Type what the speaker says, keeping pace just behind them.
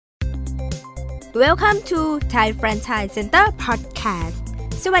Welcome to Thai Franchise Center Podcast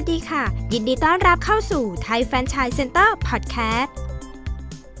สวัสดีค่ะยินดีต้อนรับเข้าสู่ Thai Franchise Center Podcast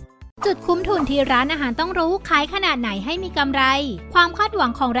จุดคุ้มทุนที่ร้านอาหารต้องรู้ขายขนาดไหนให้มีกำไรความคาดหวั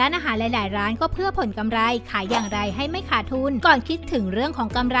งของร้านอาหารหลายๆร้านก็เพื่อผลกำไรขายอย่างไรให้ไม่ขาดทุนก่อนคิดถึงเรื่องของ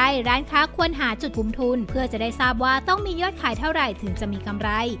กำไรร้านค้าควรหาจุดคุ้มทุนเพื่อจะได้ทราบว่าต้องมียอดขายเท่าไหร่ถึงจะมีกำไร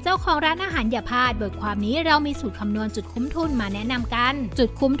เจ้าของร้านอาหารอย่าพลาดบทความนี้เรามีสูตรคำนวณจุดคุ้มทุนมาแนะนำกันจุด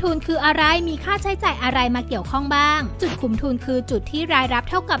คุ้มทุนคืออะไรมีค่าใช้จ่ายอะไรมาเกี่ยวข้องบ้างจุดคุ้มทุนคือจุดที่รายรับ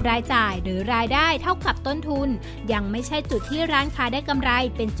เท่ากับรายจ่ายหรือรายได้เท่ากับต้นทุนยังไม่ใช่จุดที่ร้านค้าได้กำไร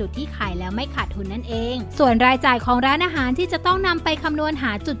เป็นจุดที่ขายแล้วไม่ขาดทุนนั่นเองส่วนรายจ่ายของร้านอาหารที่จะต้องนำไปคำนวณห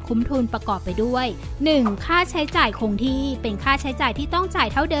าจุดคุ้มทุนประกอบไปด้วย 1. ค่าใช้จ่ายคงที่เป็นค่าใช้จ่ายที่ต้องจ่าย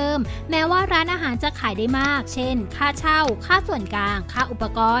เท่าเดิมแม้ว่าร้านอาหารจะขายได้มากเช่นค่าเช่าค่าส่วนกลางค่าอุป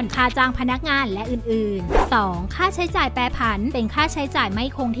กรณ์ค่าจ้างพนักงานและอื่นๆ 2. ค่าใช้จ่ายแปรผันเป็นค่าใช้จ่ายไม่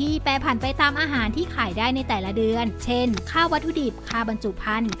คงที่แปรผันไปตามอาหารที่ขายได้ในแต่ละเดือนเช่นค่าวัตถุดิบค่าบรรจุ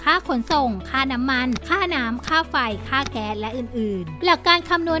ภัณฑ์ค่าขนส่งค่าน้ำมันค่าน้ำค่าไฟค่าแก๊สและอื่นๆหลักการ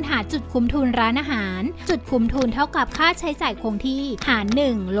คำนวณหาจุดคุ้มทุนร้านอาหารจุดคุ้มทุนเท่ากับค่าใช้จ่ายคงที่หาร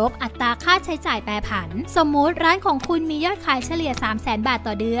 1 ลบอัตราค่าใช้จ่ายแปรผันสมมุติร้านของคุณมียอดขายเฉลี่ย 300,000 บาท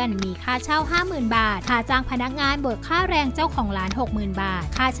ต่อเดือนมีค่าเช่า 50,000 บาทค่าจ้างพนักงานบวกค่าแรงเจ้าของร้าน 60,000 บาท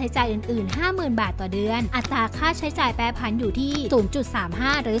ค่าใช้จ่ายอื่นๆ 50,000 บาทต่อเดือนอัตราค่าใช้จ่ายแปรผันอยู่ที่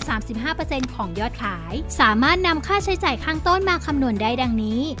 0.35 หรือ 35% ของยอดขายสามารถนำค่าใช้จ่ายข้างต้นมาคำนวณได้ดัง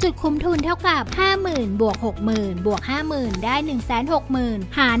นี้จุดคุ้มทุนเท่ากับ 50,000 บวก 60,000 บวก 50,000 ได้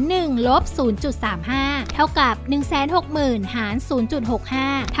 160,000 หาร 1 ลบ 0.35 เท่ากับ 160,000 หาร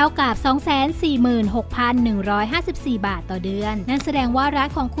 0.65 เท่ากับ 246,154 บาทต่อเดือนนั่นแสดงว่าร้าน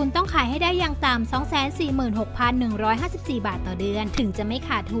ของคุณต้องขายให้ได้อย่างต่ำ 246,154 บาทต่อเดือนถึงจะไม่ข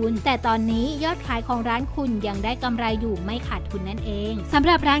าดทุนแต่ตอนนี้ยอดขายของร้านคุณยังได้กำไรอยู่ไม่ขาดทุนนั่นเองสำห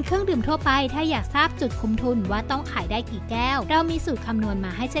รับร้านเครื่องดื่มทั่วไปถ้าอยากทราบจุดคุ้มทุนว่าต้องขายได้กี่แก้วเรามีสูตรคำนวณม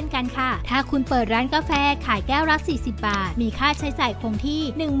าให้เช่นกันค่ะถ้าคุณเปิดร้านกาแฟขายแก้วละ40 บาทมีค่าใช้จ่ายคงที่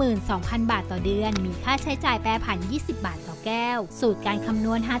 12,000 บาทต่อเดือนมีค่าใช้จ่ายแปรผัน20 บาทต่อแก้วสูตรการคำน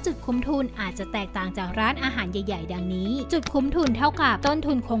วณหาจุดคุ้มทุนอาจจะแตกต่างจากร้านอาหารใหญ่ๆดังนี้จุดคุ้มทุนเท่ากับต้น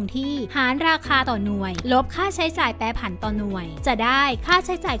ทุนคงที่หารราคาต่อหน่วยลบค่าใช้จ่ายแปรผันต่อหน่วยจะได้ค่าใ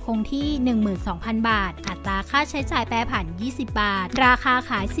ช้จ่ายคงที่ 12,000 บาทอัตราค่าใช้จ่ายแปรผัน20 บาทราคา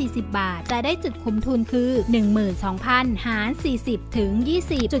ขาย40 บาทจะได้จุดคุ้มทุนคือ 12,000 หาร40ถึง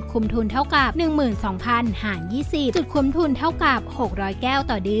20จุดคุ้มทุนเท่ากับ 12,000 หาร20จุดคุ้มทุนเท่ากับ600 แก้ว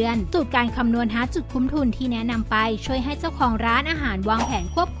ต่อเดือนสูตรการคำนวณหาจุดคุ้มทุนที่แนะนำไปช่วยให้เจ้าของร้านอาหารวางแผน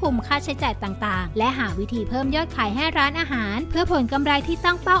ควบคุมค่าใช้จ่ายต่างๆและหาวิธีเพิ่มยอดขายให้ร้านอาหารเพื่อผลกำไรที่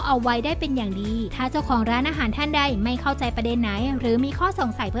ตั้งเป้าเอาไว้ได้เป็นอย่างดีถ้าเจ้าของร้านอาหารท่านใดไม่เข้าใจประเด็นไหนหรือมีข้อสง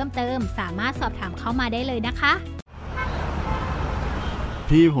สัยเพิ่มเติมสามารถสอบถามเข้ามาได้เลยนะคะ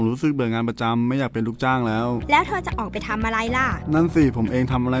พี่ผมรู้สึกเบื่องานประจำไม่อยากเป็นลูกจ้างแล้วแล้วเธอจะออกไปทำอะไรล่ะนั่นสิผมเอง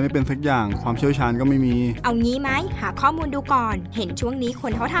ทำอะไรไม่เป็นสักอย่างความเชี่ยวชาญก็ไม่มีเอางี้ไหมหาข้อมูลดูก่อนเห็นช่วงนี้ค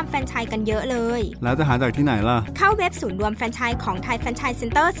นเขาทำแฟรนไชส์กันเยอะเลยแล้วจะหาจากที่ไหนล่ะเข้าเว็บศูนย์รวมแฟรนไชส์ของ Thai Franchise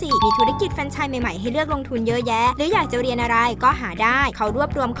Center สิมีธุรกิจแฟรนไชส์ใหม่ๆให้เลือกลงทุนเยอะแยะหรืออยากจะเรียนอะไรก็หาได้เขารวบ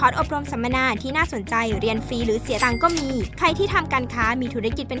รวมคอร์สอบรมสัมมนาที่น่าสนใจเรียนฟรีหรือเสียตังค์ก็มีใครที่ทำการค้ามีธุร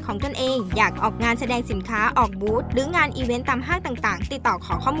กิจเป็นของตนเองอยากออกงานแสดงสินค้าออกบูธหรืองานอีเวนต์ตามห้างต่างๆติดต่อข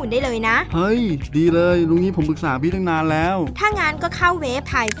อข้อมูลได้เลยนะเฮ้ยดีเลยลุงนี้ผมปรึกษาพี่ตั้งนานแล้วถ้างานก็เข้าเว็บ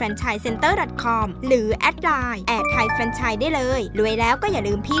thaifranchisecenter.com หรือแอดไลน์@thaifranchise ได้เลยรวยแล้วก็อย่า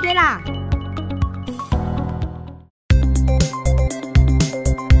ลืมพี่ด้วยล่ะ